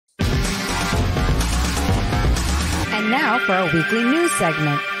And now for our weekly news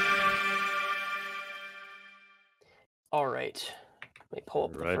segment. All right. Let me pull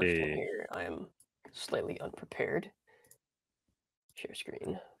up the first one here. I am slightly unprepared. Share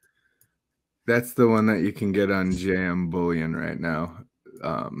screen. That's the one that you can get on JM Bullion right now.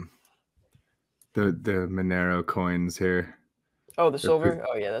 The Monero coins here. Oh, the silver?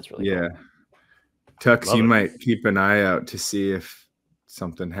 Oh, yeah, that's really cool. Tux, you might keep an eye out to see if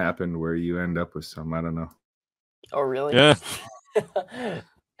something happened where you end up with some. I don't know. Oh, really? Yeah.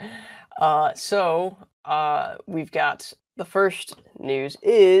 We've got the first news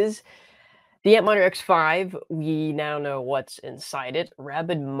is the Antminer X5. We now know what's inside it.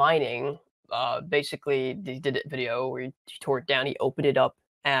 Rabid Mining, basically, they did a video where he tore it down, he opened it up,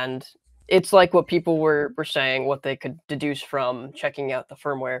 and it's like what people were saying, what they could deduce from checking out the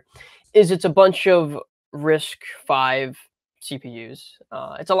firmware, is it's a bunch of RISC-V CPUs.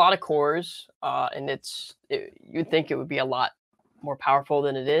 It's a lot of cores, and you'd think it would be a lot more powerful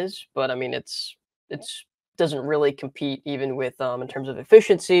than it is, but I mean, it's doesn't really compete even with in terms of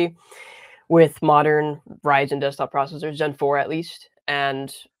efficiency with modern Ryzen desktop processors, Zen 4 at least.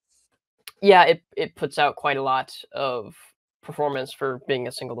 And yeah, it puts out quite a lot of performance for being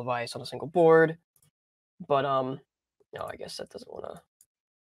a single device on a single board. But no, I guess that doesn't want to.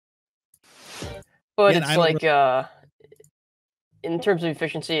 But yeah, it's like in terms of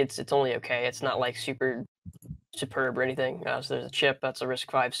efficiency, it's only okay. It's not like super superb or anything. So there's a chip that's a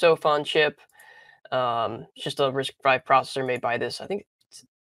RISC-V SoFun chip. It's just a RISC-V processor made by this. I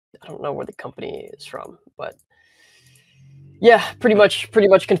don't know where the company is from, but yeah, pretty much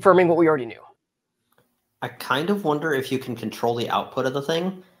confirming what we already knew. I kind of wonder if you can control the output of the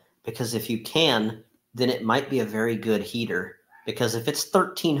thing, because if you can, then it might be a very good heater. Because if it's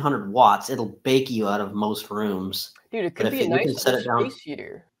 1,300 watts, it'll bake you out of most rooms. Dude, it could be a nice space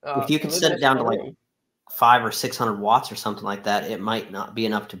heater. If you can set it down to like 500 or 600 watts or something like that, it might not be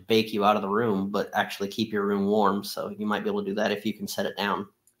enough to bake you out of the room, but actually keep your room warm. So you might be able to do that if you can set it down.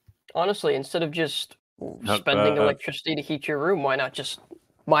 Honestly, instead of just spending electricity to heat your room, why not just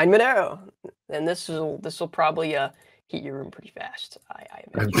mine Monero? And this will probably heat your room pretty fast.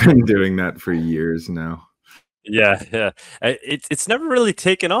 I've been doing that for years now. Yeah. It's never really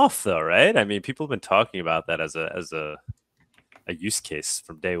taken off though, right? I mean, people have been talking about that as a use case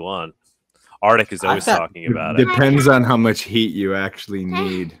from day one. Arctic is always talking about it. Depends on how much heat you actually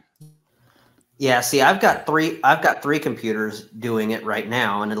need. Yeah, see, I've got three computers doing it right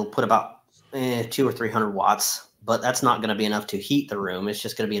now, and it'll put about 200 or 300 watts. But that's not going to be enough to heat the room. It's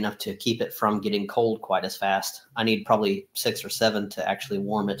just going to be enough to keep it from getting cold quite as fast. I need probably 6 or 7 to actually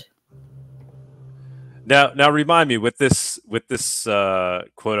warm it. Now remind me, with this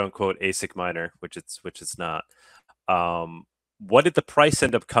quote unquote ASIC miner, which it's not. What did the price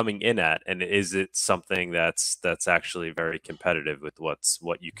end up coming in at, and is it something that's actually very competitive with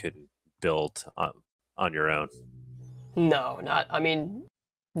what you can build on your own? No, not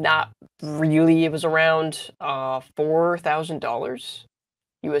really. It was around $4,000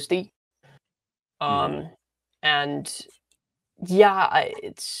 USD. And yeah,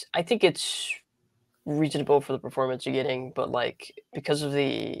 I think it's reasonable for the performance you're getting, but like because of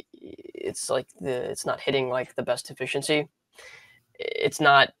it's not hitting like the best efficiency. It's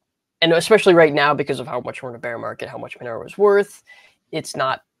not, and especially right now because of how much we're in a bear market, how much Monero is worth, it's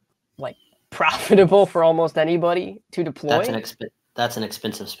not like profitable for almost anybody to deploy. That's an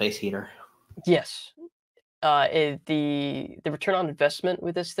expensive space heater. Yes. The return on investment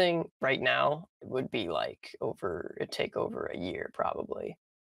with this thing right now would be like it'd take over a year probably.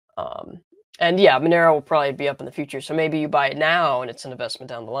 And yeah, Monero will probably be up in the future. So maybe you buy it now and it's an investment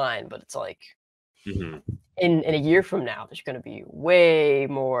down the line, but it's like in a year from now, there's going to be way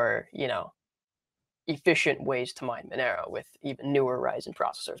more, efficient ways to mine Monero with even newer Ryzen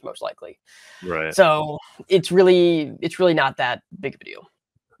processors, most likely. Right. So it's really not that big of a deal.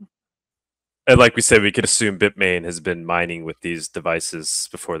 And like we said, we could assume Bitmain has been mining with these devices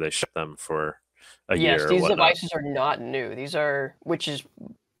before they ship them for a year. Yes, these devices are not new. Which is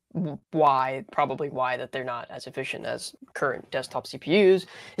probably why that they're not as efficient as current desktop CPUs,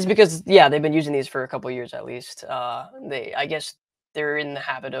 is because they've been using these for a couple of years at least. I guess they're in the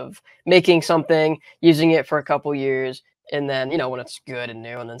habit of making something, using it for a couple years, and then when it's good and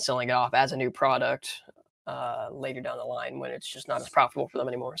new, and then selling it off as a new product later down the line when it's just not as profitable for them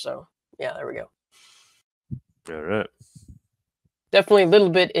anymore. So yeah, there we go. All right. Definitely a little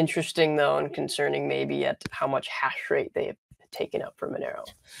bit interesting though, and concerning maybe at how much hash rate they have taken up for Monero.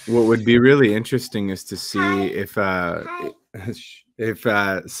 What would be really interesting is to see if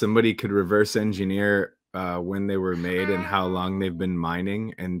somebody could reverse engineer when they were made and how long they've been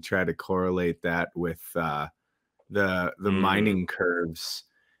mining, and try to correlate that with the mining curves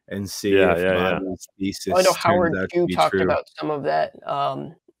and see Yeah, if Bobby's thesis I know turns Howard out to Chu be talked true. about some of that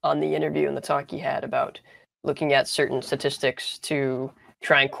on the interview and the talk he had about looking at certain statistics to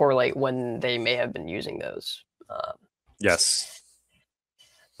try and correlate when they may have been using those. Yes.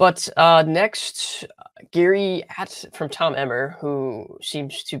 But next, Gary from Tom Emmer, who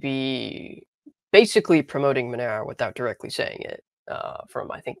seems to be basically promoting Monero without directly saying it.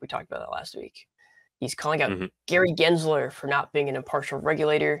 I think we talked about that last week. He's calling out Gary Gensler for not being an impartial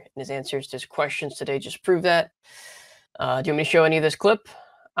regulator, and his answers to his questions today just prove that. Do you want me to show any of this clip?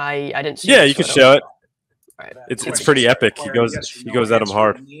 I didn't see it. Yeah, you can show it. All right. It's pretty epic. He goes at him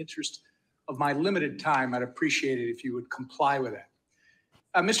hard. In the interest of my limited time, I'd appreciate it if you would comply with that.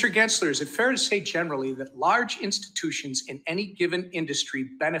 Mr. Gensler, is it fair to say generally that large institutions in any given industry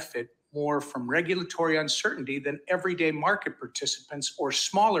benefit more from regulatory uncertainty than everyday market participants or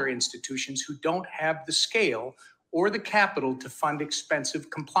smaller institutions who don't have the scale or the capital to fund expensive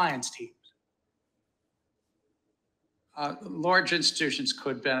compliance teams? Large institutions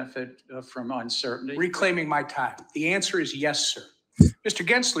could benefit from uncertainty. Reclaiming my time. The answer is yes, sir. Mr.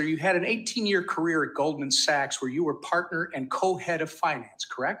 Gensler, you had an 18-year career at Goldman Sachs where you were partner and co-head of finance,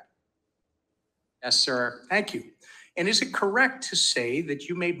 correct? Yes, sir. Thank you. And is it correct to say that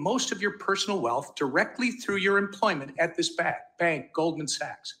you made most of your personal wealth directly through your employment at this bank, Goldman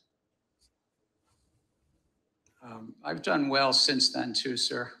Sachs? I've done well since then too,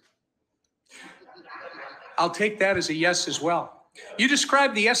 sir. I'll take that as a yes as well. You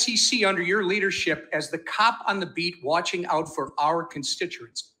described the SEC under your leadership as the cop on the beat watching out for our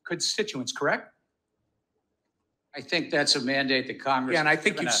constituents, correct? I think that's a mandate that Congress. Yeah, and I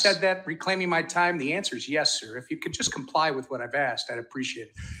think given you've us. said that, reclaiming my time. The answer is yes, sir. If you could just comply with what I've asked, I'd appreciate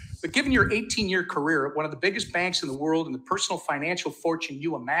it. But given your 18-year career at one of the biggest banks in the world and the personal financial fortune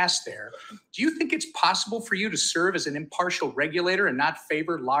you amassed there, do you think it's possible for you to serve as an impartial regulator and not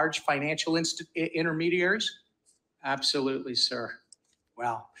favor large financial intermediaries? Absolutely, sir.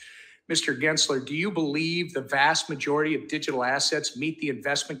 Well, Mr. Gensler, do you believe the vast majority of digital assets meet the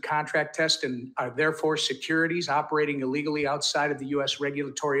investment contract test and are therefore securities operating illegally outside of the U.S.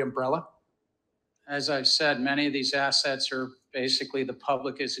 regulatory umbrella? As I've said, many of these assets are basically the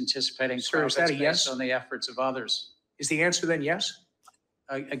public is anticipating Sir, is that a profits yes? based on the efforts of others. Is the answer then yes?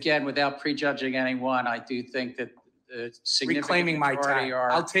 Again, without prejudging anyone, I do think that the significant Reclaiming my majority time.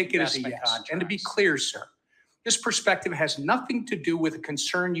 are I'll take it as a investment yes. contracts. And to be clear, sir, this perspective has nothing to do with a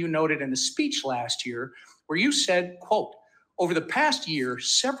concern you noted in a speech last year where you said, quote, over the past year,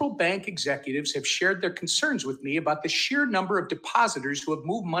 several bank executives have shared their concerns with me about the sheer number of depositors who have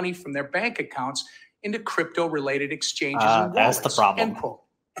moved money from their bank accounts into crypto-related exchanges and wallets. That's the problem. End quote.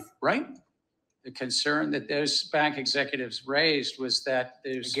 Right? The concern that those bank executives raised was that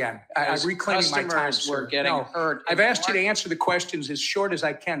there's I'm reclaiming my time. customers were getting hurt. I've asked you to answer the questions as short as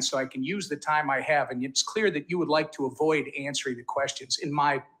I can so I can use the time I have. And it's clear that you would like to avoid answering the questions, in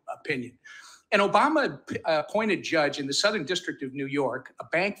my opinion. An Obama-appointed judge in the Southern District of New York, a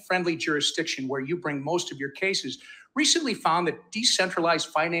bank-friendly jurisdiction where you bring most of your cases, recently found that decentralized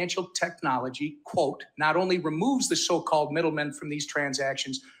financial technology, quote, not only removes the so-called middlemen from these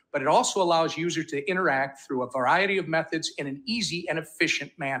transactions, but it also allows users to interact through a variety of methods in an easy and efficient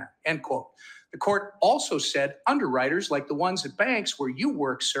manner, end quote. The court also said underwriters like the ones at banks where you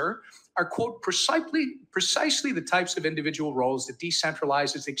work, sir, are, quote, precisely the types of individual roles that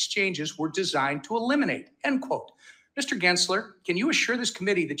decentralized exchanges were designed to eliminate, end quote. Mr. Gensler, can you assure this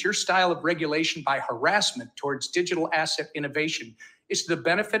committee that your style of regulation by harassment towards digital asset innovation is to the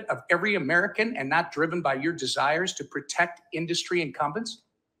benefit of every American and not driven by your desires to protect industry incumbents?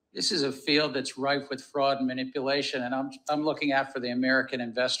 This is a field that's rife with fraud and manipulation, and I'm looking out for the American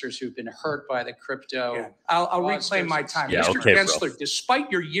investors who've been hurt by the crypto. Yeah. I'll reclaim my time. Yeah, Mr. okay, Gensler, bro.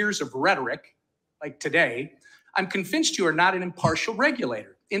 despite your years of rhetoric, like today, I'm convinced you are not an impartial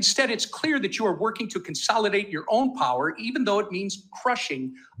regulator. Instead, it's clear that you are working to consolidate your own power, even though it means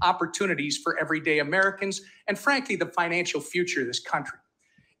crushing opportunities for everyday Americans and, frankly, the financial future of this country.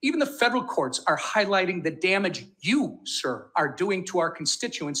 Even the federal courts are highlighting the damage you, sir, are doing to our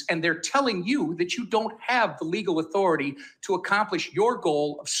constituents, and they're telling you that you don't have the legal authority to accomplish your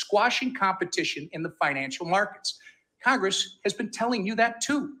goal of squashing competition in the financial markets. Congress has been telling you that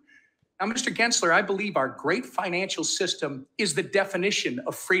too. Now, Mr. Gensler, I believe our great financial system is the definition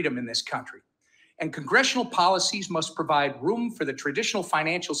of freedom in this country. And congressional policies must provide room for the traditional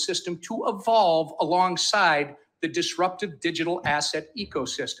financial system to evolve alongside the disruptive digital asset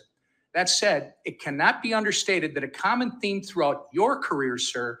ecosystem. That said, it cannot be understated that a common theme throughout your career,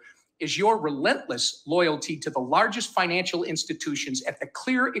 sir, is your relentless loyalty to the largest financial institutions at the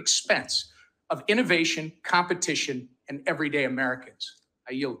clear expense of innovation, competition, and everyday Americans.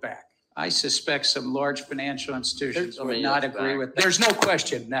 I yield back. I suspect some large financial institutions would not agree with that. There's no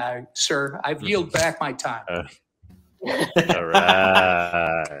question, sir. I've yielded back my time. All right,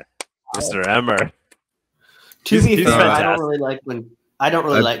 Mr. Emmer. To be fair, fantastic. I don't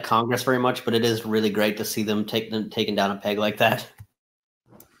really like Congress very much, but it is really great to see them taking down a peg like that.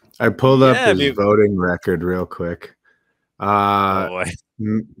 I pulled up his voting record real quick. Hey,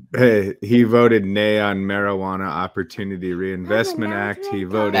 he voted nay on Marijuana Opportunity Reinvestment Act. He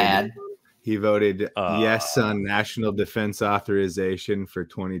voted bad. He voted yes on National Defense Authorization for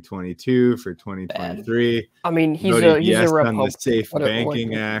 2022, for 2023. Bad. I mean, he's yes a Republican. on the Safe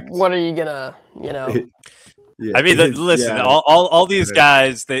Banking Act. What are you gonna, Yeah, I mean, listen, all these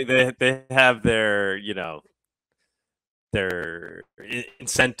guys, they have their, their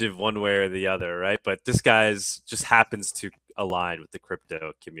incentive one way or the other, right? But this guy's just happens to align with the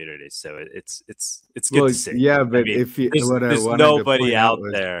crypto community, so it's good to see. Yeah, but there's nobody out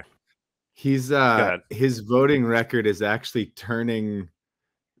there. He's his voting record is actually turning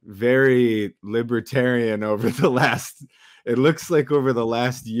very libertarian over the last. It looks like over the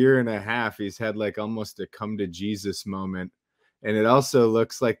last year and a half, he's had like almost a come to Jesus moment. And it also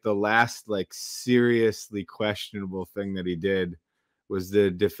looks like the last like seriously questionable thing that he did was the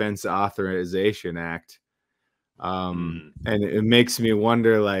Defense Authorization Act. And it makes me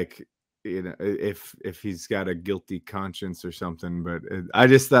wonder, like, if he's got a guilty conscience or something. But I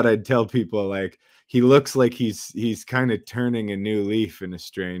just thought I'd tell people, like, he looks like he's kind of turning a new leaf in a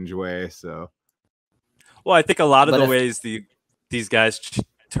strange way. So. Well, I think a lot of the ways these guys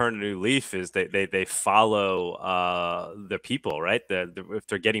turn a new leaf is they follow the people, right? If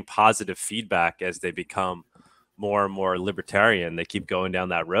they're getting positive feedback as they become more and more libertarian, they keep going down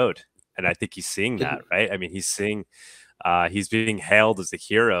that road. And I think he's seeing that, right? I mean, he's being hailed as the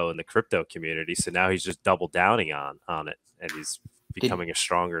hero in the crypto community. So now he's just double downing on it, and he's becoming a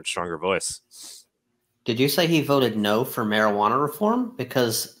stronger and stronger voice. Did you say he voted no for marijuana reform?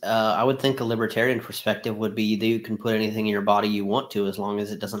 Because I would think a libertarian perspective would be that you can put anything in your body you want to as long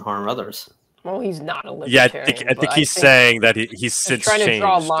as it doesn't harm others. Well, he's not a libertarian. Yeah, I think he's saying that he's since trying changed. to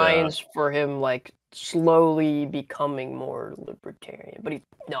draw lines for him, like slowly becoming more libertarian, but he's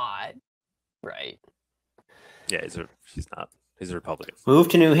not. Right. Yeah, he's not. He's a Republican. Move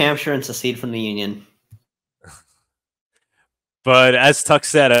to New Hampshire and secede from the Union. But as Tuck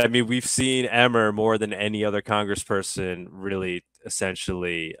said, I mean, we've seen Emmer more than any other congressperson really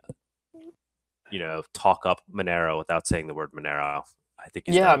essentially, talk up Monero without saying the word Monero. I think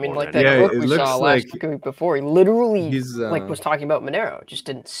he's I mean, like that clip we saw last week before, he literally was talking about Monero, just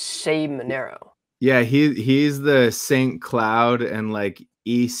didn't say Monero. Yeah, he's the St. Cloud and like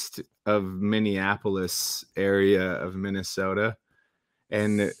east of Minneapolis area of Minnesota.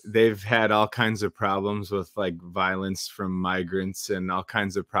 And they've had all kinds of problems with like violence from migrants and all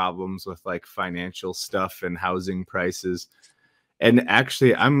kinds of problems with like financial stuff and housing prices. And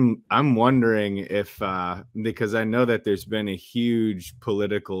actually, I'm wondering if because I know that there's been a huge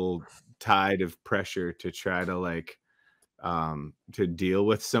political tide of pressure to try to like to deal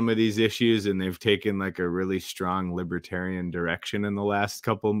with some of these issues, and they've taken like a really strong libertarian direction in the last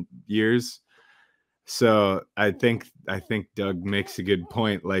couple years. So I think Doug makes a good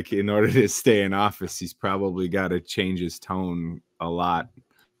point. Like, in order to stay in office, he's probably got to change his tone a lot.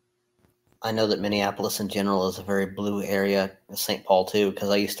 I know that Minneapolis in general is a very blue area, St. Paul too,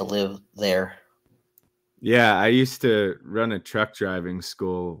 because I used to live there. Yeah, I used to run a truck driving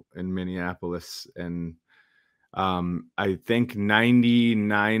school in Minneapolis, and I think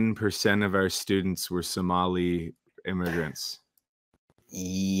 99% of our students were Somali immigrants.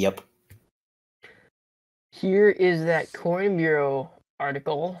 Yep. Here is that Coin Bureau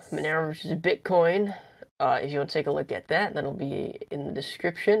article, Monero versus Bitcoin. If you want to take a look at that, that'll be in the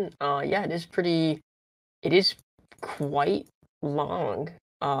description. Yeah, it is quite long.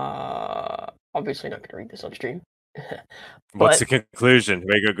 Obviously not going to read this on stream. What's the conclusion?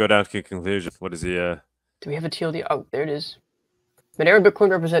 We go down to the conclusion. What is the... Do we have a TLD? Oh, there it is. Monero and Bitcoin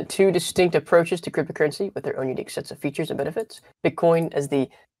represent two distinct approaches to cryptocurrency with their own unique sets of features and benefits. Bitcoin, as the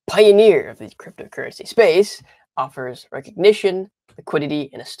pioneer of the cryptocurrency space, offers recognition, liquidity,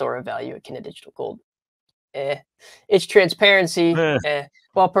 and a store of value akin to digital gold. Its transparency,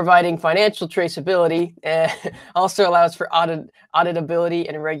 while providing financial traceability, also allows for auditability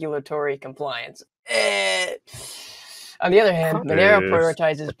and regulatory compliance. On the other hand, Monero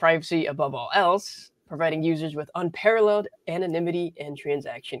prioritizes privacy above all else, providing users with unparalleled anonymity and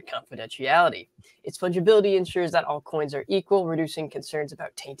transaction confidentiality. Its fungibility ensures that all coins are equal, reducing concerns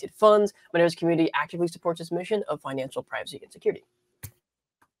about tainted funds. Monero's community actively supports its mission of financial privacy and security.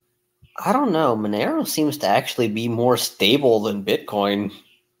 I don't know. Monero seems to actually be more stable than Bitcoin,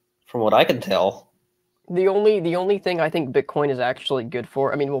 from what I can tell. The only thing I think Bitcoin is actually good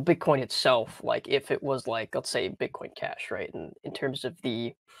for, I mean, well, Bitcoin itself, like if it was like, let's say Bitcoin Cash, right? And in terms of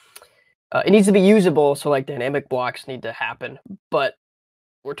the, it needs to be usable, so like dynamic blocks need to happen. But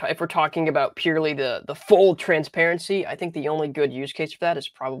if we're talking about purely the full transparency, I think the only good use case for that is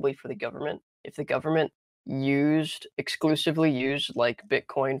probably for the government. If the government exclusively used like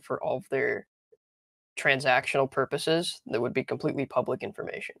Bitcoin for all of their transactional purposes, that would be completely public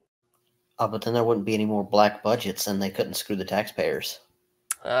information. But then there wouldn't be any more black budgets, and they couldn't screw the taxpayers.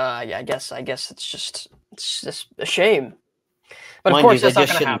 Yeah, I guess it's just a shame. But Mind of course, you, that's not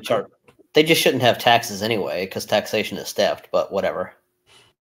going to happen. They just shouldn't have taxes anyway, because taxation is theft. But whatever.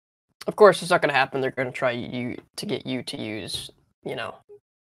 Of course, it's not going to happen. They're going to try to get you to use, you know,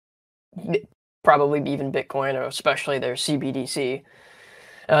 probably even Bitcoin, or especially their CBDC.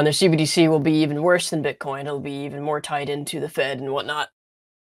 And their CBDC will be even worse than Bitcoin. It'll be even more tied into the Fed and whatnot.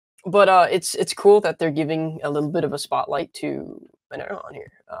 But it's cool that they're giving a little bit of a spotlight to Monero on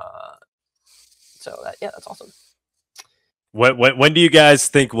here. So that's awesome. When do you guys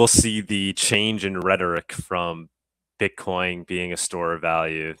think we'll see the change in rhetoric from Bitcoin being a store of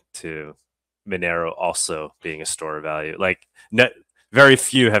value to Monero also being a store of value? Like, very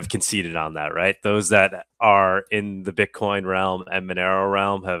few have conceded on that, right? Those that are in the Bitcoin realm and Monero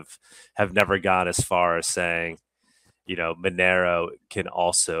realm have never gone as far as saying, you know, Monero can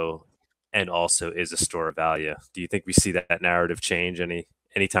also is a store of value. Do you think we see that narrative change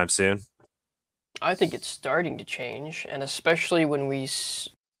anytime soon? I think it's starting to change, and especially when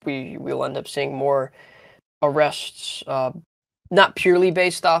we'll end up seeing more arrests, not purely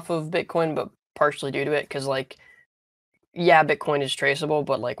based off of Bitcoin, but partially due to it. Because like, yeah, Bitcoin is traceable,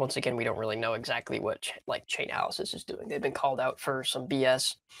 but like once again, we don't really know exactly what Chainalysis is doing. They've been called out for some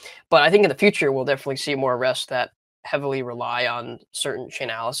BS, but I think in the future we'll definitely see more arrests that heavily rely on certain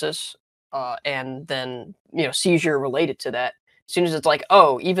Chainalysis, and then seizure related to that. As soon as it's like,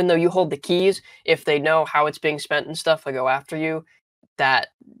 oh, even though you hold the keys, if they know how it's being spent and stuff, they go after you. That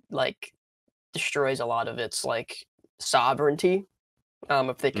like destroys a lot of its like sovereignty.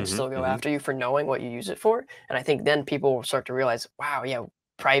 If they can still go after you for knowing what you use it for. And I think then people will start to realize, wow, yeah,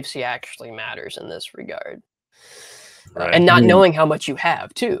 privacy actually matters in this regard. Right. And not knowing how much you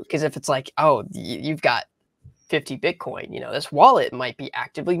have too. Because if it's like, oh, you've got 50 Bitcoin, this wallet might be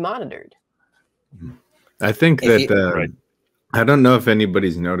actively monitored. I think that I don't know if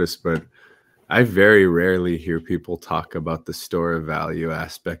anybody's noticed, but I very rarely hear people talk about the store of value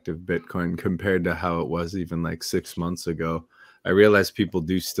aspect of Bitcoin compared to how it was even like 6 months ago. I realize people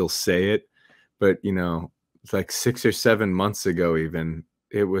do still say it, but it's like 6 or 7 months ago, even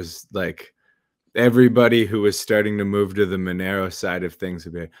it was like everybody who was starting to move to the Monero side of things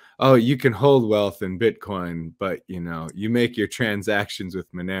would be, oh, you can hold wealth in Bitcoin, but you make your transactions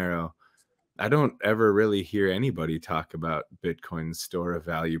with Monero. I don't ever really hear anybody talk about Bitcoin's store of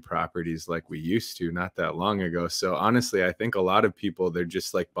value properties like we used to not that long ago. So honestly, I think a lot of people, they're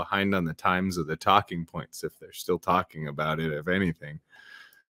just like behind on the times of the talking points if they're still talking about it, if anything.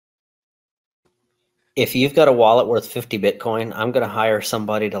 If you've got a wallet worth 50 Bitcoin, I'm going to hire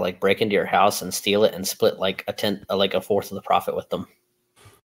somebody to like break into your house and steal it and split like a fourth of the profit with them.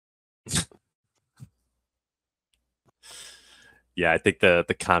 Yeah, I think the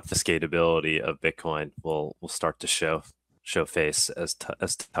confiscatability of Bitcoin will start to show face, as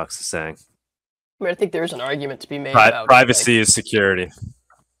Tux is saying. I mean, I think there's an argument to be made about privacy is security.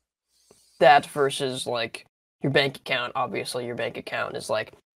 That versus like your bank account. Obviously, your bank account is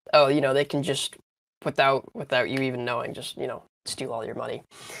like, oh, they can just without you even knowing, just steal all your money.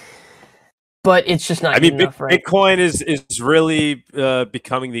 But it's just not good enough, right? Bitcoin is really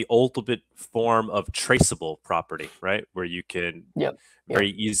becoming the ultimate form of traceable property, right? Where you can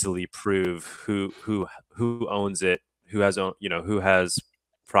very easily prove who owns it, who has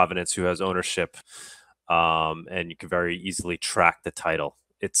provenance, who has ownership, and you can very easily track the title.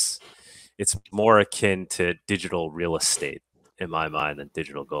 It's more akin to digital real estate in my mind than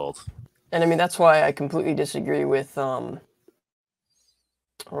digital gold. And I mean, that's why I completely disagree with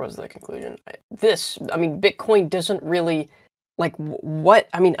or was the conclusion? Bitcoin doesn't really like what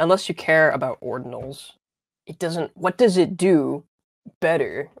I mean, unless you care about ordinals, it doesn't. What does it do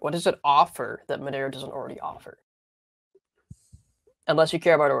better? What does it offer that Monero doesn't already offer? Unless you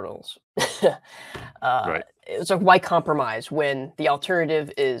care about ordinals, right? It's like, why compromise when the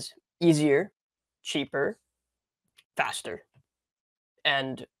alternative is easier, cheaper, faster,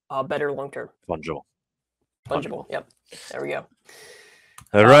 and better long term? Fungible. Yep. There we go.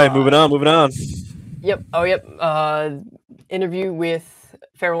 All right, moving on. Yep. Oh, yep. Interview with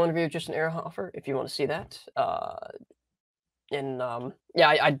farewell interview with Justin Ehrenhofer if you want to see that.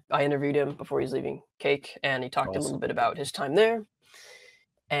 Yeah, I interviewed him before he's leaving Cake, and he talked a little bit about his time there.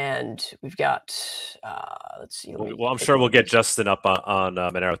 And we've got, let's see. Well, I'm sure we'll get Justin up on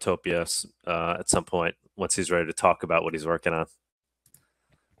MoneroTopia at some point once he's ready to talk about what he's working on.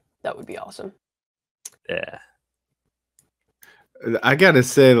 That would be awesome. Yeah. I gotta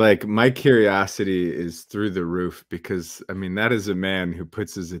say, like, my curiosity is through the roof because, I mean, that is a man who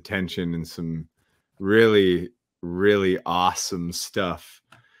puts his attention in some really, really awesome stuff.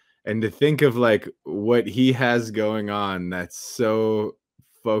 And to think of like what he has going on that's so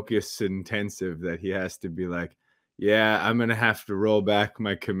focus intensive that he has to be like, yeah, I'm gonna have to roll back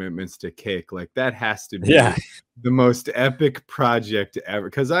my commitments to Cake. Like, that has to be the most epic project ever.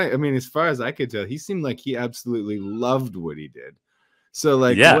 Because I mean, as far as I could tell, he seemed like he absolutely loved what he did. So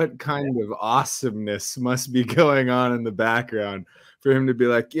like, what kind of awesomeness must be going on in the background for him to be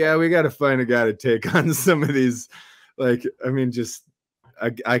like, yeah, we got to find a guy to take on some of these. Like, I mean, just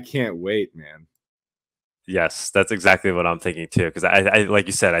I can't wait, man. Yes, that's exactly what I'm thinking too. Because I like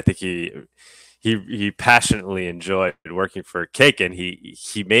you said, I think he passionately enjoyed working for Cake, and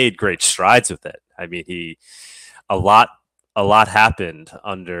he made great strides with it. I mean, a lot happened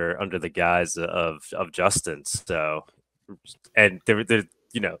under the guise of Justin. So, and there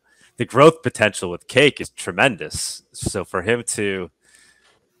you know, the growth potential with Cake is tremendous. So for him to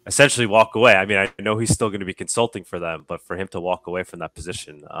essentially walk away, I mean, I know he's still going to be consulting for them, but for him to walk away from that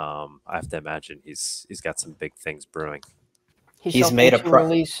position, I have to imagine he's got some big things brewing. He's made a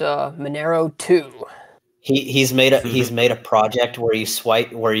release Monero 2. He's made a project where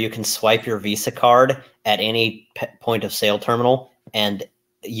you can swipe your Visa card at any point of sale terminal, and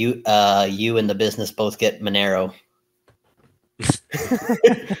you and the business both get Monero.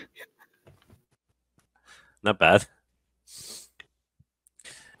 Not bad.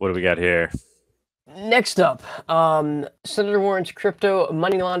 What do we got here? Next up, Senator Warren's crypto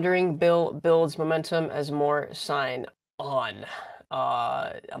money laundering bill builds momentum as more sign on.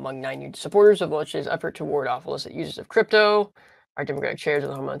 Among 9 supporters of Welch's effort to ward off illicit uses of crypto are Democratic chairs of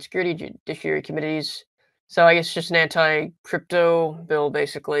the Homeland Security Judiciary Committees. So I guess just an anti-crypto bill,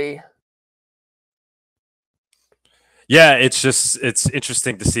 basically. Yeah, it's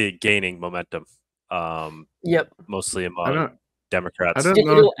interesting to see it gaining momentum. Yep. Mostly among Democrats. I don't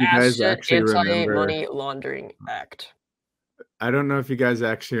know if you guys actually remember Anti-Money Laundering Act. I don't know if you guys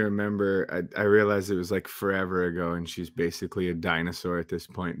actually remember. I realized it was like forever ago, and she's basically a dinosaur at this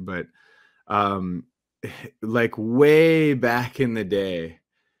point. But like way back in the day,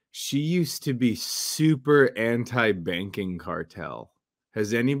 she used to be super anti-banking cartel.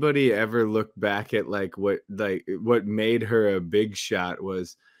 Has anybody ever looked back at like what made her a big shot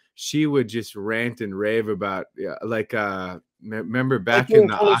was she would just rant and rave about remember back in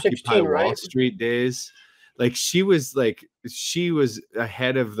the Occupy Wall Street days? Like she was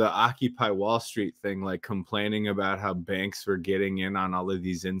ahead of the Occupy Wall Street thing, like complaining about how banks were getting in on all of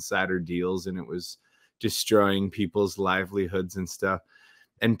these insider deals and it was destroying people's livelihoods and stuff.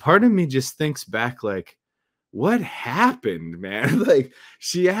 And part of me just thinks back like, what happened, man? Like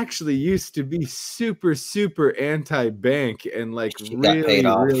she actually used to be super, super anti-bank and like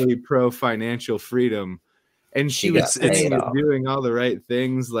really pro financial freedom. And she was doing all the right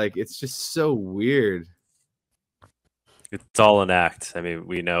things. Like it's just so weird. It's all an act. I mean,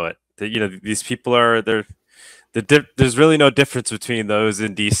 we know it. These people are there's really no difference between those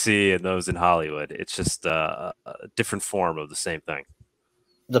in DC and those in Hollywood. It's just a different form of the same thing.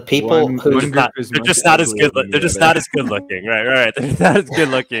 The people they're just not as good. They're just not as good looking, right? They're not as good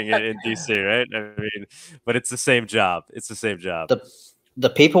looking in DC, right? I mean, but it's the same job. It's the same job. The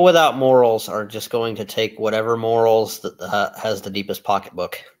people without morals are just going to take whatever morals that has the deepest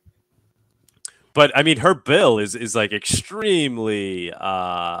pocketbook. But I mean, her bill is like extremely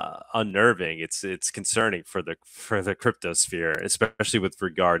unnerving. It's concerning for the crypto sphere, especially with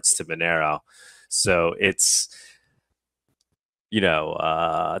regards to Monero. So it's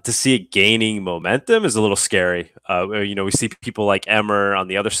to see it gaining momentum is a little scary. We see people like Emmer on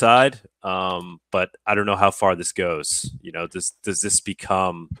the other side, but I don't know how far this goes. Does this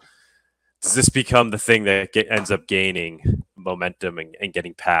become the thing that ends up gaining momentum and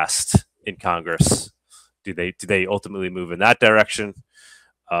getting passed in Congress? Do they ultimately move in that direction,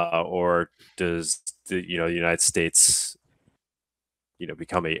 or does the United States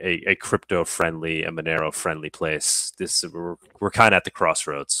become a crypto friendly and Monero friendly place? We're kind of at the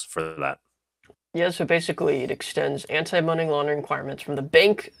crossroads for that. Yeah, so basically it extends anti-money laundering requirements from the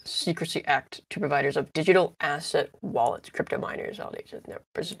Bank Secrecy Act to providers of digital asset wallets, crypto miners, validated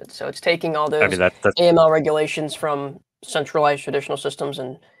participants. So it's taking all those AML regulations from centralized traditional systems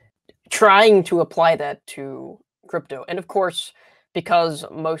and trying to apply that to crypto. And of course, because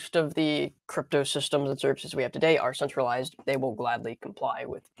most of the crypto systems and services we have today are centralized, they will gladly comply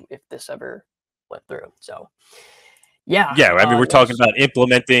with if this ever went through. So, yeah. Yeah, I mean, we're talking about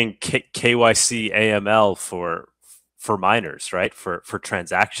implementing KYC AML for miners, right? For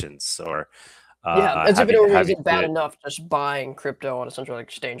transactions, or as if it isn't bad enough just buying crypto on a central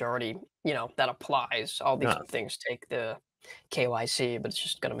exchange already, that applies. All these things take the KYC, but it's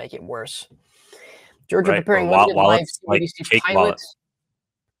just going to make it worse. Georgia preparing limited live CBDC pilots.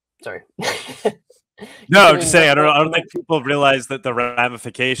 Sorry. No, I'm just saying, I don't think people realize that the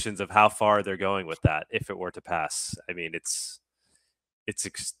ramifications of how far they're going with that if it were to pass. I mean, it's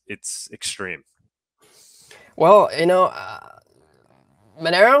extreme. Well,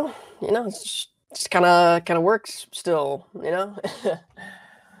 Monero, it's kind of works still,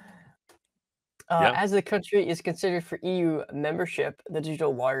 As the country is considered for EU membership, the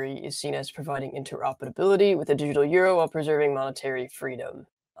digital lottery is seen as providing interoperability with the digital euro while preserving monetary freedom.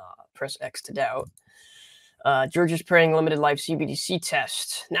 Press X to doubt. Georgia's preparing limited live CBDC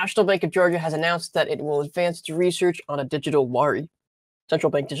test. National Bank of Georgia has announced that it will advance its research on a digital lari, central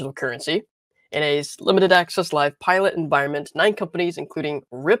bank digital currency, in a limited access live pilot environment. 9 companies, including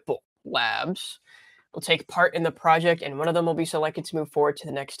Ripple Labs, will take part in the project, and one of them will be selected to move forward to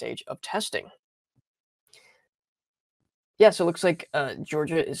the next stage of testing. Yeah, so it looks like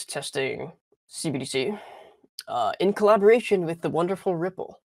Georgia is testing CBDC in collaboration with the wonderful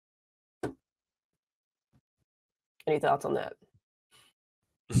Ripple. Any thoughts on that?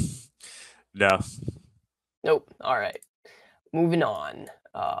 No. Nope. All right. Moving on.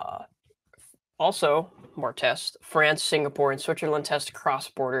 Also, more tests. France, Singapore, and Switzerland test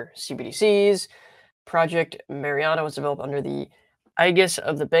cross-border CBDCs. Project Mariana was developed under the aegis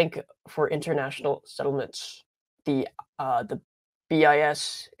of the Bank for International Settlements. The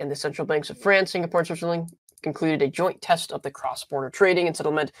BIS and the central banks of France, Singapore, and Switzerland concluded a joint test of the cross-border trading and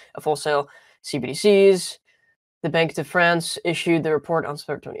settlement of wholesale CBDCs. The Bank de France issued the report on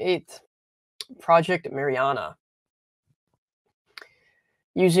September 28th. Project Mariana.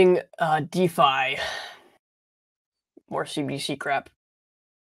 Using DeFi. More CBDC crap.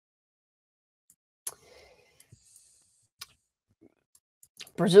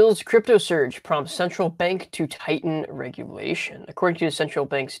 Brazil's crypto surge prompts central bank to tighten regulation. According to the central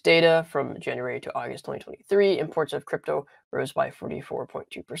bank's data from January to August 2023, imports of crypto rose by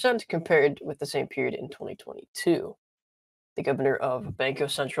 44.2% compared with the same period in 2022. The governor of Banco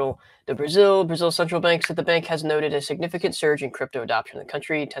Central de Brazil, Brazil's central bank, said the bank has noted a significant surge in crypto adoption in the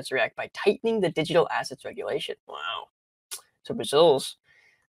country, intends to react by tightening the digital assets regulation. Wow. So Brazil's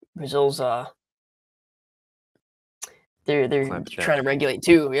they're trying to regulate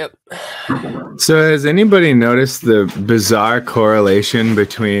too. Yep. So has anybody noticed the bizarre correlation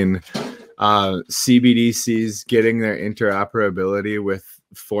between CBDCs getting their interoperability with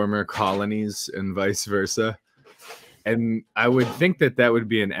former colonies and vice versa? And I would think that would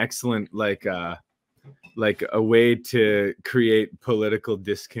be an excellent like a way to create political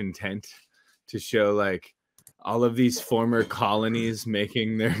discontent, to show like all of these former colonies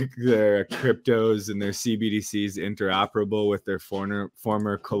making their cryptos and their CBDCs interoperable with their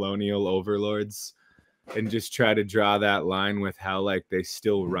former colonial overlords, and just try to draw that line with how like they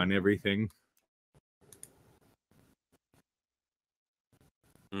still run everything.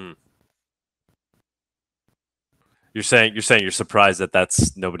 You're saying you're surprised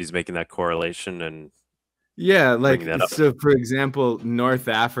that nobody's making that correlation, and yeah, like so for example, North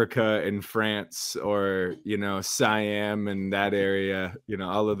Africa and France, or Siam and that area,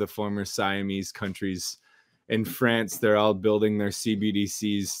 all of the former Siamese countries. In France, they're all building their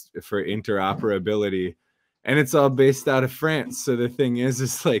CBDCs for interoperability, and it's all based out of France. So the thing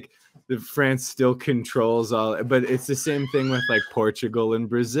is like the France still controls all, but it's the same thing with like Portugal and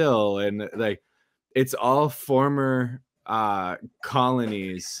Brazil, and like it's all former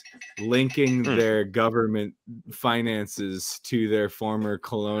colonies linking their government finances to their former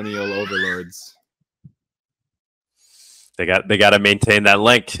colonial overlords. They got to maintain that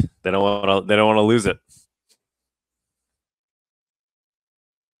link. They don't want to lose it.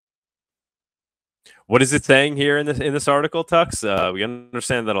 What is it saying here in this article, Tux? We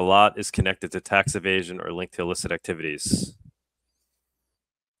understand that a lot is connected to tax evasion or linked to illicit activities.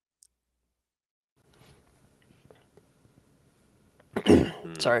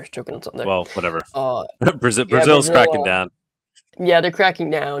 Sorry, I was joking on something there. Well, whatever. Brazil's cracking down. Yeah, they're cracking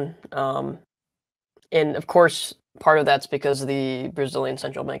down. And of course, part of that's because the Brazilian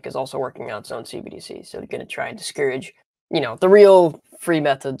central bank is also working on its own CBDC. So they're going to try and discourage, the real free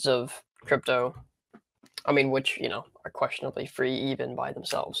methods of crypto. I mean, which, are questionably free even by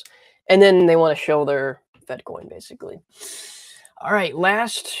themselves. And then they want to show their Fed coin, basically. All right,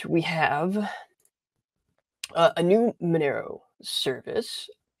 last we have a new Monero service,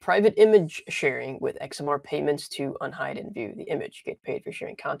 private image sharing with XMR payments to unhide and view the image. Get paid for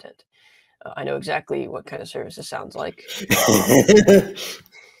sharing content. I know exactly what kind of service this sounds like.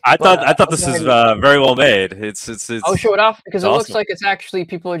 I thought this was very well made. It's I'll show it off because it looks awesome. like it's actually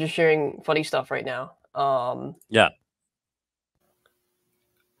people are just sharing funny stuff right now. Yeah.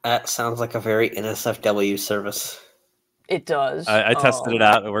 That sounds like a very NSFW service. It does. I tested it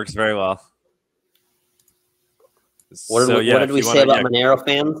out. It works very well. What did we say about Monero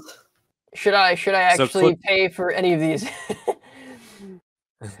fans? Should I actually pay for any of these?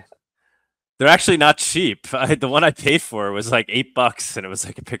 They're actually not cheap. The one I paid for was like $8, and it was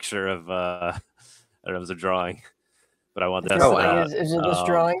like a picture of I don't know, it was a drawing, but I wanted to test it out. Is it this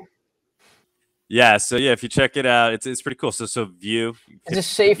drawing? Yeah. So yeah, if you check it out, it's pretty cool. So view. Is it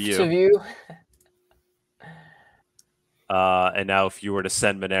safe to view? And now if you were to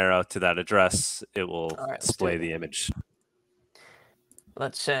send Monero to that address, it will display the image.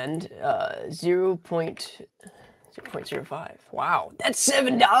 Let's send 0.05. Wow, that's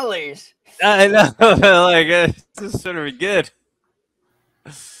 $7. I know, like this should be good.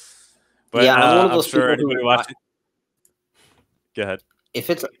 But yeah, I'm one of those sure people anybody watching. Go ahead. If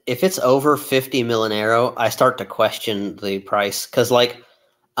it's over 50 Monero, I start to question the price because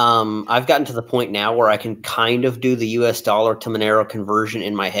I've gotten to the point now where I can kind of do the US dollar to Monero conversion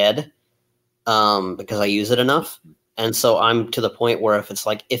in my head because I use it enough. And so I'm to the point where if it's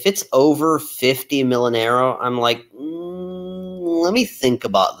over 50 Monero, I'm like, let me think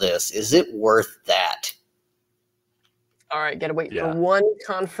about this. Is it worth that? All right, gotta wait for one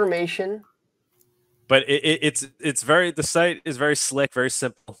confirmation. But it's very, the site is very slick, very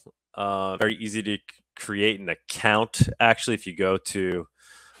simple, very easy to create an account. Actually, if you go to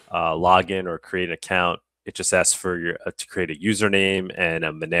login or create an account, it just asks for your to create a username and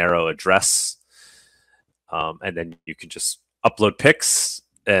a Monero address. And then you can just upload pics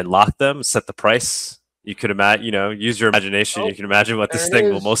and lock them, set the price. You could imagine, use your imagination. You can imagine what this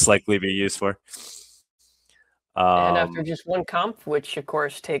thing will most likely be used for. And after just one comp, which of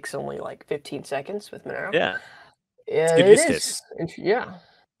course takes only like 15 seconds with Monero. Yeah. It's a good use case. Yeah.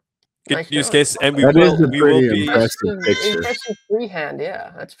 Good nice use job. case. And we That will is a pretty be impressive freehand.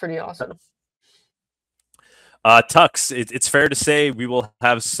 Yeah, that's pretty awesome. Tux, it's fair to say we will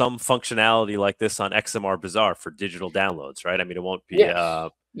have some functionality like this on XMR Bazaar for digital downloads, right? I mean, it won't be,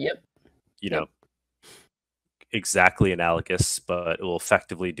 exactly analogous, but it will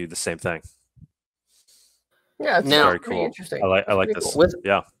effectively do the same thing. Yeah, it's very pretty cool. Interesting. I like this. Cool.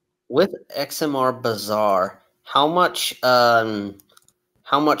 With XMR Bazaar, how much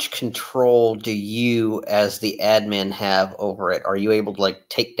control do you as the admin have over it? Are you able to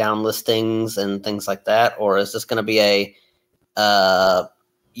take down listings and things like that? Or is this going to be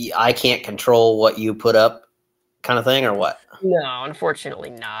I can't control what you put up kind of thing, or what? No,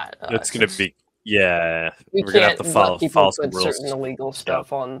 unfortunately not. It's going to be, we're going to have to follow some rules. Certain illegal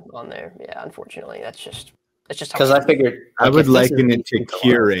stuff on there. Yeah, unfortunately, that's just because I figured I would liken it to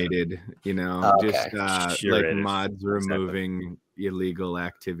curated, okay. just like mods removing illegal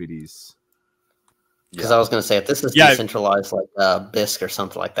activities. Because I was going to say, if this is decentralized like Bisq or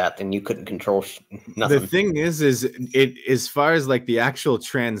something like that, then you couldn't control nothing. The thing is it as far as the actual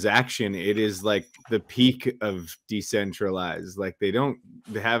transaction, it is like the peak of decentralized. They don't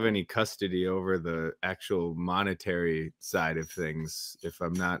have any custody over the actual monetary side of things, if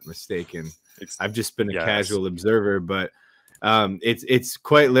I'm not mistaken. I've just been a casual observer, but it's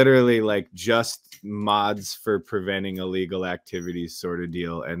quite literally just mods for preventing illegal activities sort of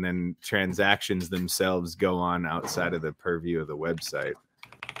deal, and then transactions themselves go on outside of the purview of the website.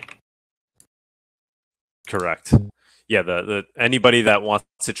 Correct. Yeah, the anybody that wants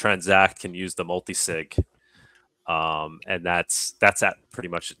to transact can use the multi-sig, and that's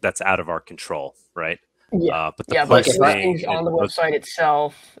out of our control, right? Yeah, but the things on the website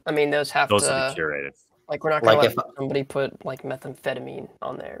itself, I mean, those have to be curated. We're not going to let somebody put methamphetamine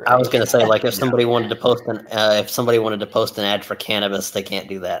on there. Right? I was going to say, if somebody wanted to post an ad for cannabis, they can't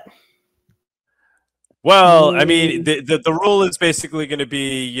do that. Well, I mean, the rule is basically going to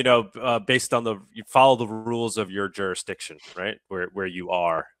be, based on you follow the rules of your jurisdiction, right? Where you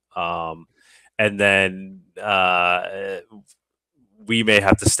are, and then we may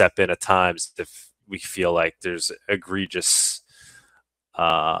have to step in at times if we feel like there's egregious,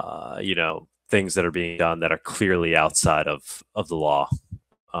 things that are being done that are clearly outside of the law.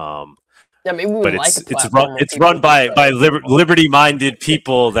 I mean, we would but like a it's platform run where it's people run can by sell. liberty-minded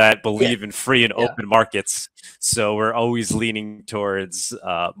people that believe in free and Yeah. open markets. So we're always leaning towards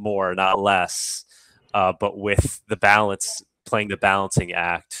more, not less, but with the balance, playing the balancing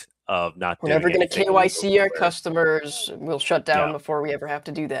act of not We're doing never going to anything illegal KYC our where- customers. We'll shut down Yeah. before we ever have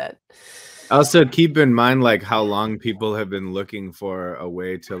to do that. Also, keep in mind like how long people have been looking for a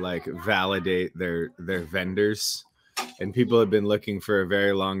way to like validate their vendors, and people have been looking for a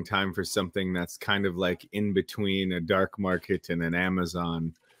very long time for something that's kind of like in between a dark market and an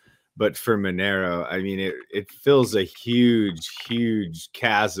Amazon. But for Monero, I mean, it fills a huge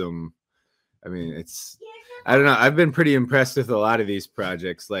chasm. I mean, I don't know. I've been pretty impressed with a lot of these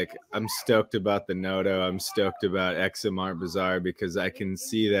projects. Like, I'm stoked about the Nodo. I'm stoked about XMR Bazaar because I can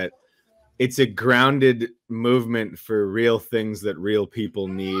see that it's a grounded movement for real things that real people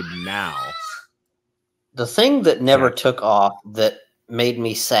need now. The thing that never took off that made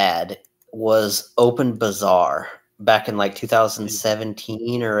me sad was Open Bazaar back in like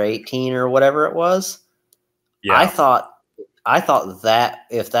 2017 or 18 or whatever it was. Yeah. I thought that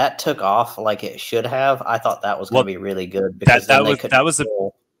if that took off like it should have, I thought that was going to be really good because that was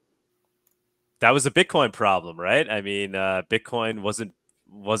a Bitcoin problem, right? I mean, Bitcoin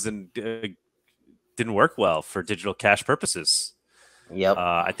didn't work well for digital cash purposes. Yep.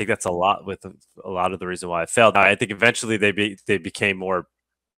 I think that's a lot of the reason why it failed. Now, I think eventually they became more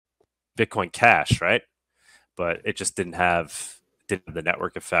Bitcoin Cash, right? But it just didn't have the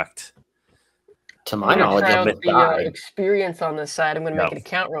network effect. To my knowledge, try out it the died. experience on this side. I'm going to make Yeah. an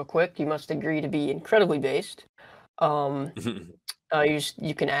account real quick. You must agree to be incredibly based. You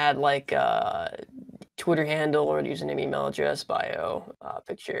can add like Twitter handle or username, email address, bio,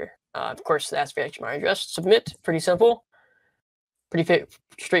 picture. Of course, the Ask for HMR address. Submit. Pretty simple. Pretty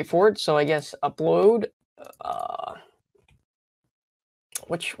straightforward. So I guess upload.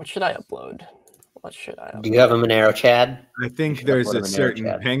 What should I upload? What should I upload? Do you have a Monero, Chad? I think there's a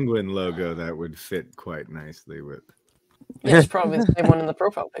certain penguin logo that would fit quite nicely with. Yeah, it's probably the same one in the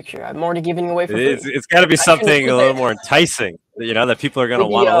profile picture. I'm already giving away for free. It's got to be something a little more enticing, you know, that people are going to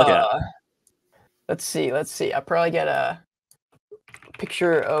want to look at. Let's see. I probably get a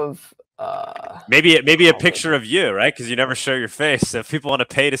picture of. Maybe a picture of you, right? Because you never show your face, so people want to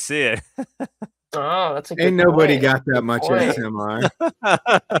pay to see it. Oh, that's a good Ain't nobody point. got that much XMR.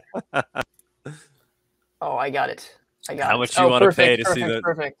 Oh, I got it. How much you want to pay to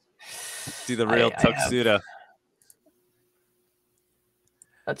see the real I tuxedo?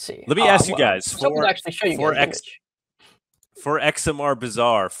 Let's see. Let me ask you guys for XMR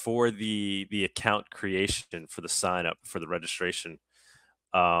Bazaar, for the account creation, for the sign up, for the registration.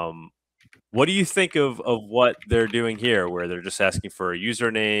 What do you think of what they're doing here, where they're just asking for a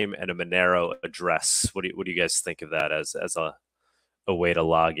username and a Monero address? What do you guys think of that as a way to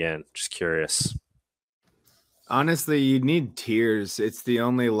log in? Just curious. Honestly, you need tiers. It's the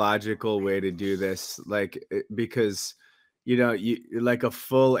only logical way to do this, because you like a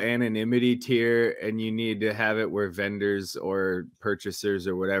full anonymity tier, and you need to have it where vendors or purchasers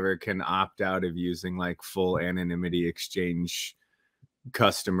or whatever can opt out of using like full anonymity exchange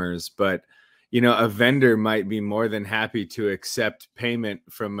customers. But a vendor might be more than happy to accept payment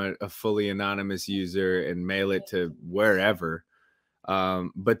from a fully anonymous user and mail it to wherever.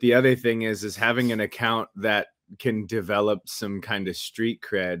 But the other thing is having an account that can develop some kind of street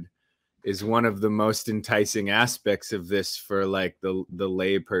cred is one of the most enticing aspects of this for like the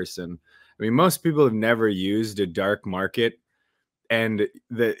lay person. I mean, most people have never used a dark market, and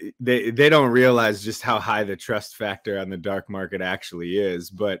they don't realize just how high the trust factor on the dark market actually is.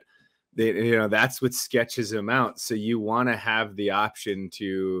 But that's what sketches them out. So you want to have the option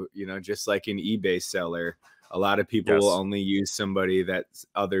to, just like an eBay seller, a lot of people will only use somebody that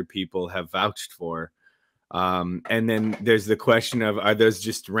other people have vouched for. And then there's the question of, are those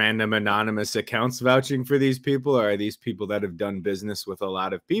just random anonymous accounts vouching for these people, or are these people that have done business with a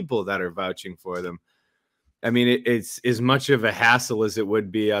lot of people that are vouching for them? I mean, it's as much of a hassle as it would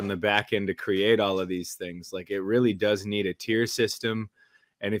be on the back end to create all of these things. Like, it really does need a tier system.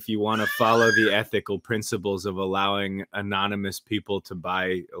 And if you want to follow the ethical principles of allowing anonymous people to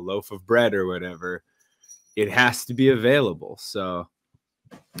buy a loaf of bread or whatever, it has to be available. So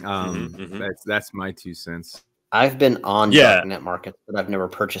that's my 2 cents. I've been on darknet markets, but I've never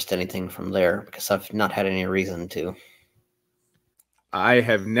purchased anything from there because I've not had any reason to. I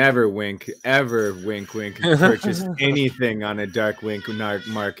have never ever purchased anything on a dark wink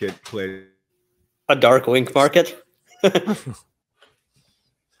marketplace. A dark wink market?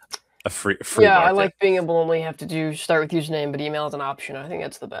 A free yeah, market. I like being able to only have to start with username, but email is an option. I think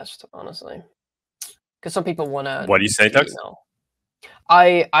that's the best, honestly. Because some people want to. What do you say, Tux?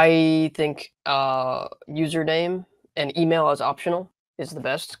 I think username and email as optional is the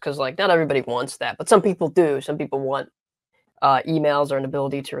best, because like not everybody wants that, but some people do. Some people want emails or an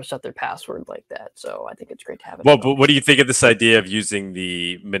ability to reset their password like that. So I think it's great to have it. Well, but what do you think of this idea of using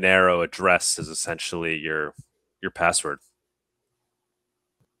the Monero address as essentially your password?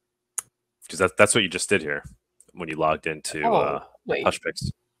 Because that's what you just did here when you logged into wait,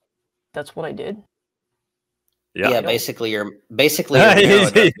 HushPix. That's what I did. Yeah, basically your Monero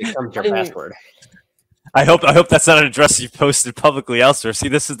address becomes your password. I hope that's not an address you posted publicly elsewhere. See,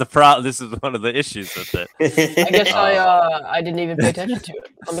 this is the problem. This is one of the issues with it. I guess I didn't even pay attention to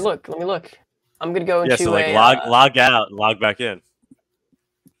it. Let me look. I'm gonna go into so like log out and log back in.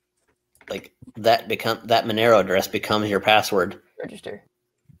 Like that Monero address becomes your password. Register.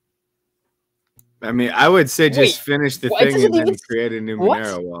 I mean, I would say just finish the thing and then create a new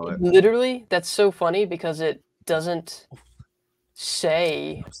Monero wallet. Literally, that's so funny because it doesn't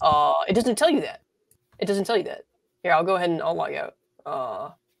say. It doesn't tell you that. It doesn't tell you that. Here, I'll go ahead and I'll log out.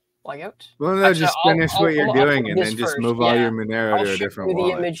 Log out. Well, no, just finish what you're doing and then just move all your Monero to a different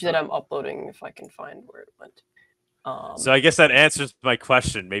wallet. The image that I'm uploading, if I can find where it went. So I guess that answers my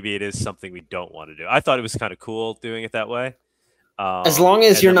question. Maybe it is something we don't want to do. I thought it was kind of cool doing it that way. As long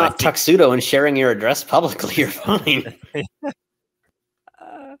as you're not Tuxedo and sharing your address publicly, you're fine.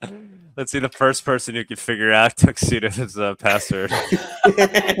 Let's see the first person who can figure out Tuxedo's password.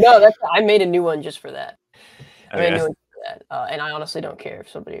 No, I made a new one just for that. I made a new one for that, and I honestly don't care if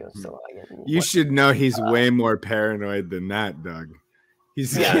somebody wants to log in. You should know he's way more paranoid than that, Doug.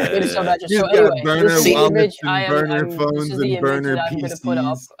 He's got burner wallets and burner phones and burner PCs. I'm going to put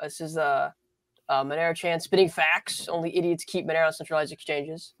up. This is Monero Chan spitting facts. Only idiots keep Monero centralized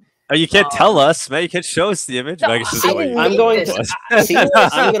exchanges. Oh, you can't tell us, man. You can't show us the image. No, I'm going to see.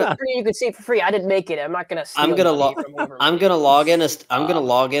 You can see it for free. I didn't make it. I'm not gonna. I'm gonna log in as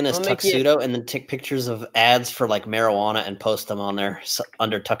Tuxedo and then take pictures of ads for like marijuana and post them on there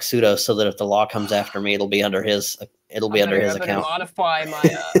under Tuxedo, so that if the law comes after me, it'll be under his. It'll be under his account. Modify my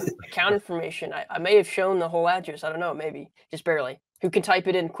account information. I may have shown the whole address. I don't know. Maybe just barely. Who can type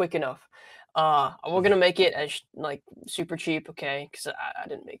it in quick enough? We're gonna make it as like super cheap, okay? Because I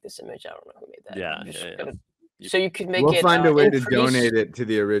didn't make this image. I don't know who made that. So you could make it. We'll find a way to donate it to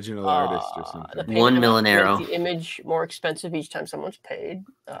the original artist or something. $1 Monero. The image more expensive each time someone's paid.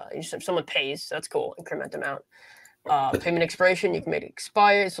 Each time someone pays, that's cool. Increment amount. Payment expiration. You can make it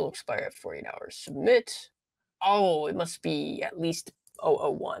expire. So it'll expire at 48 hours. Submit. Oh, it must be at least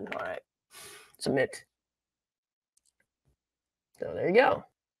 001. All right. Submit. So there you go.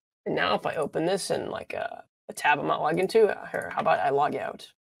 And now if I open this in like a tab I'm not logged into, how about I log out?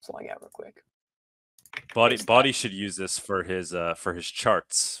 Let's log out real quick. Body should use this for his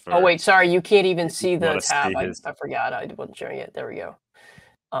charts. Oh wait, sorry, you can't even see the tab. I forgot. I wasn't showing it. There we go.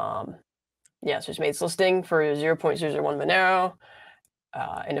 Yeah, so it's made its listing for 0.001 Monero.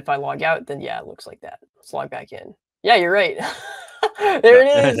 And if I log out, then yeah, it looks like that. Let's log back in. Yeah, you're right. There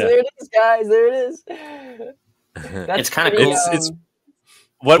it is. There it is, guys. There it is. It's kind of cool. It's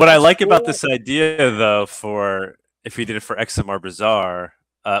what I like about this idea, though, for if we did it for XMR Bazaar,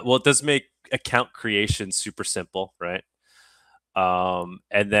 well, it does make account creation super simple, right?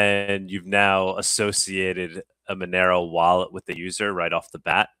 And then you've now associated a Monero wallet with the user right off the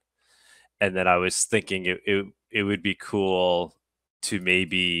bat. And then I was thinking it would be cool to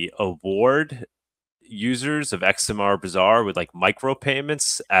maybe award users of XMR Bazaar with like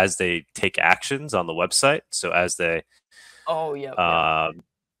micropayments as they take actions on the website. So as they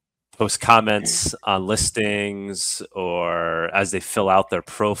post comments on listings, or as they fill out their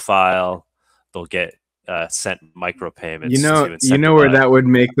profile, they'll get sent micropayments. You know where that would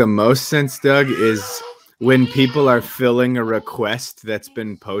make the most sense, Doug, is when people are filling a request that's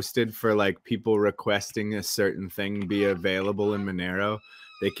been posted for like people requesting a certain thing be available in Monero.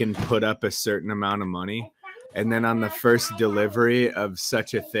 They can put up a certain amount of money, and then on the first delivery of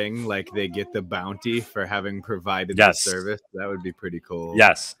such a thing, like they get the bounty for having provided the service. That would be pretty cool.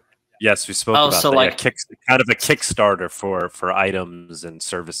 Yes, we spoke about so that. Like kind of a Kickstarter for items and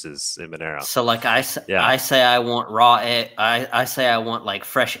services in Monero. So like I say I want raw egg. I say I want like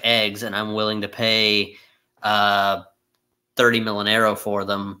fresh eggs, and I'm willing to pay 30 Monero for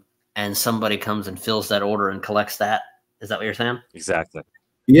them, and somebody comes and fills that order and collects that. Is that what you're saying? Exactly.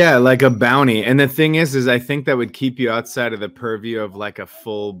 Yeah, like a bounty. And the thing is I think that would keep you outside of the purview of like a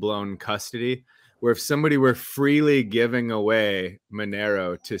full-blown custody, where if somebody were freely giving away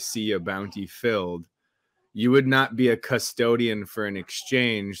Monero to see a bounty filled, you would not be a custodian for an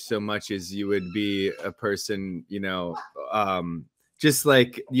exchange so much as you would be a person, just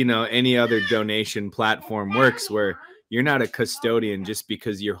like, any other donation platform works, where you're not a custodian just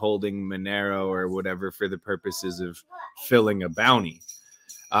because you're holding Monero or whatever for the purposes of filling a bounty.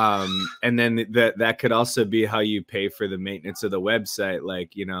 And then that could also be how you pay for the maintenance of the website,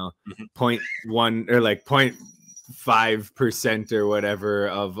 like, you know, 0.1 or like 0.5% or whatever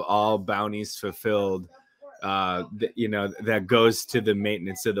of all bounties fulfilled, you know, that goes to the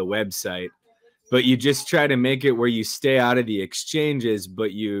maintenance of the website. But you just try to make it where you stay out of the exchanges,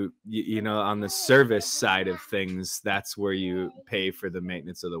 but you know, on the service side of things, that's where you pay for the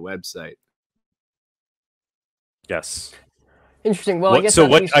maintenance of the website. Yes. Interesting. Well, I guess so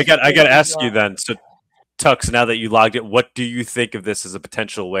what I got to ask you then. So Tux, now that you logged it, what do you think of this as a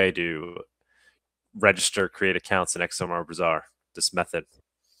potential way to register, create accounts in XMR Bazaar? This method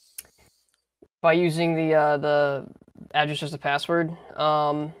by using the address as the password.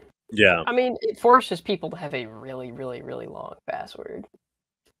 Yeah. I mean, it forces people to have a really, really, really long password.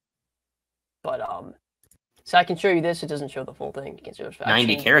 But so I can show you this. It doesn't show the full thing. You can show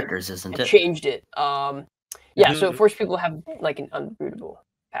 90 characters, isn't it? I changed it. Yeah, so it forced people to have like an unrootable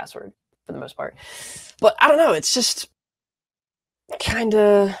password for the most part. But I don't know. It's just kind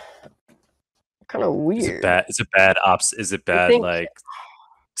of weird. Is it bad ops? Is it bad like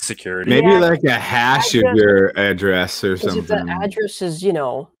security? Maybe like a hash of your address or something. If that address is, you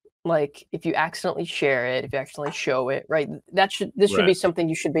know, like if you accidentally share it, if you accidentally show it, right? This should be something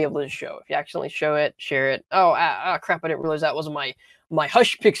you should be able to show. If you accidentally show it, share it. Oh, crap! I didn't realize that wasn't my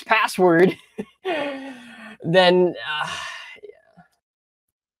HushPix password. Then, yeah,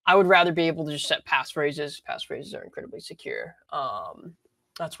 I would rather be able to just set passphrases. Passphrases are incredibly secure.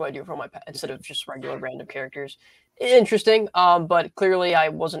 That's what I do for my instead of just regular random characters. Interesting, but clearly I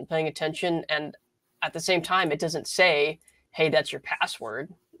wasn't paying attention, and at the same time, it doesn't say, "Hey, that's your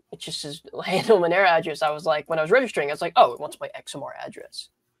password." It just says handle Monero address. I was like, when I was registering, I was like, oh, it wants my XMR address.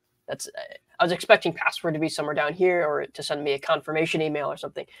 I was expecting password to be somewhere down here or to send me a confirmation email or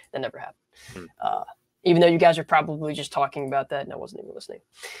something. That never happened. Even though you guys are probably just talking about that and I wasn't even listening.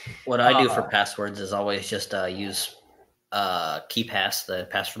 What I do for passwords is always just use KeyPass, the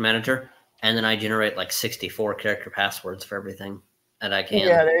password manager, and then I generate like 64 character passwords for everything that I can.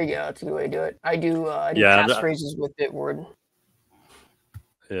 Yeah, there you go. That's a good way to do it. I do passphrases with Bitword.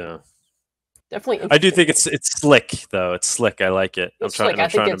 Yeah, definitely. I do think it's slick though. It's slick. I like it. I'm trying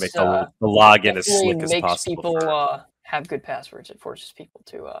to make the login as slick as possible. Makes people have good passwords. It forces people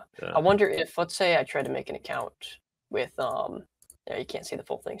to. I wonder if, let's say, I try to make an account with Yeah, you can't see the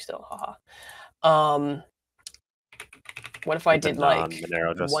full thing still. Haha. What if I did like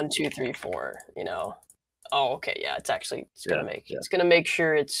 1, 2, 3, 4? You know. Oh, okay. Yeah, it's gonna make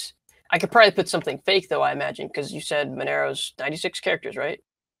sure it's. I could probably put something fake though. I imagine because you said Monero's 96 characters, right?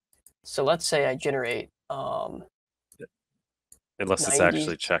 So let's say I generate unless it's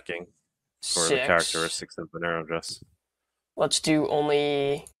actually checking for the characteristics of Monero address. Let's do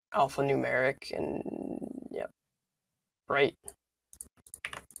only alphanumeric and yep. Right.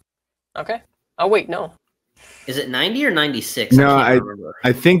 Okay. Oh wait, no. Is it 90 or 96? No,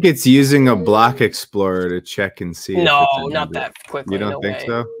 I think it's using a block explorer to check and see. No, not that quickly. You don't think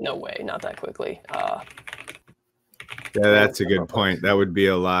so? No way, not that quickly. Yeah, that's a good point. That would be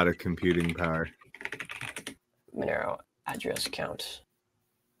a lot of computing power. Monero address count.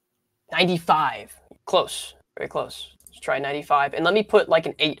 95. Close. Very close. Let's try 95. And let me put like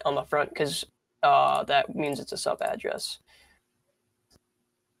an 8 on the front because that means it's a sub address.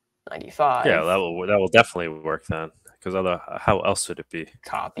 95. Yeah, that will definitely work then. Because how else would it be?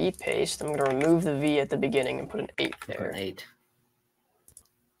 Copy, paste. I'm going to remove the V at the beginning and put an 8 there. An 8.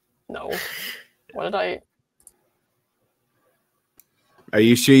 No. What did I... Are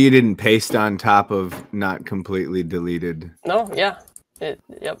you sure you didn't paste on top of not completely deleted? No, yeah. Yep.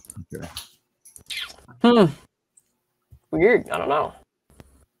 Okay. Weird. I don't know.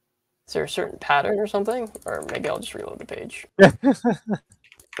 Is there a certain pattern or something? Or maybe I'll just reload the page.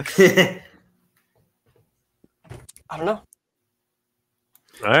 I don't know.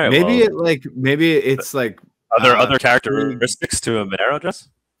 All right. Maybe it's like other characteristics to a Monero address.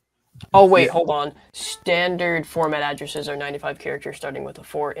 Oh wait, hold on. Standard format addresses are 95 characters, starting with a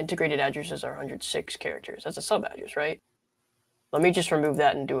 4. Integrated addresses are 106 characters. That's a sub address, right? Let me just remove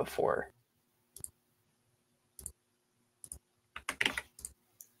that and do a 4.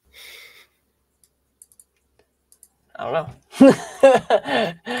 I don't know.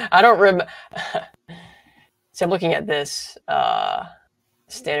 I don't remember. So I'm looking at this.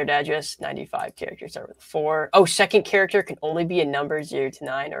 Standard address, 95 characters, start with 4. Oh, second character can only be a number 0 to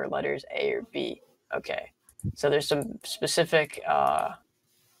 9 or letters A or B. Okay. So there's some specific... All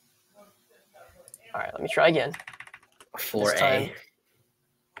right, let me try again. 4A.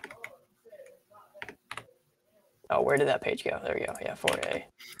 Oh, where did that page go? There we go. Yeah, 4A.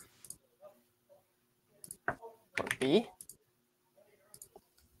 4B?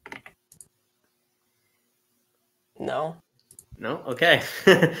 No. No? Okay.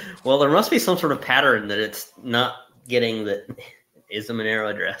 Well, there must be some sort of pattern that it's not getting that is a Monero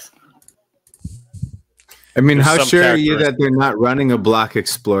address. I mean, There's how some sure are you that characteristic- they're not running a block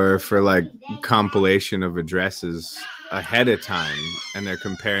explorer for like compilation of addresses ahead of time and they're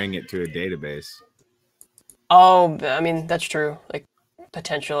comparing it to a database? Oh, I mean, that's true. Like,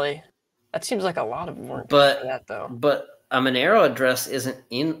 potentially. That seems like a lot of work for that, though. But a Monero address isn't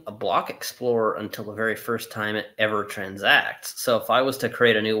in a block explorer until the very first time it ever transacts. So if I was to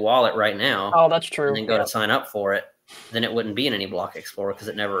create a new wallet right now, Oh, that's true. and then go to sign up for it, then it wouldn't be in any block explorer because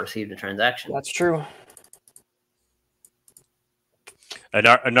it never received a transaction. That's true.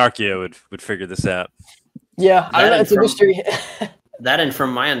 Anarchia would figure this out. Yeah, I don't know. It's a mystery. That, and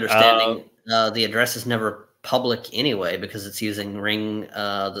from my understanding, the address is never public anyway because it's using ring,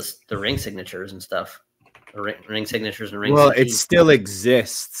 the ring signatures and stuff. Ring signatures and ring. Well, CT. it still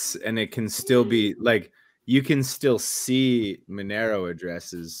exists, and it can still be like you can still see Monero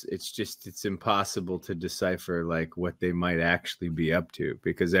addresses. It's impossible to decipher like what they might actually be up to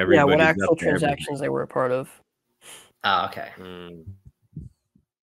because everybody what actual transactions they were a part of. Oh, okay.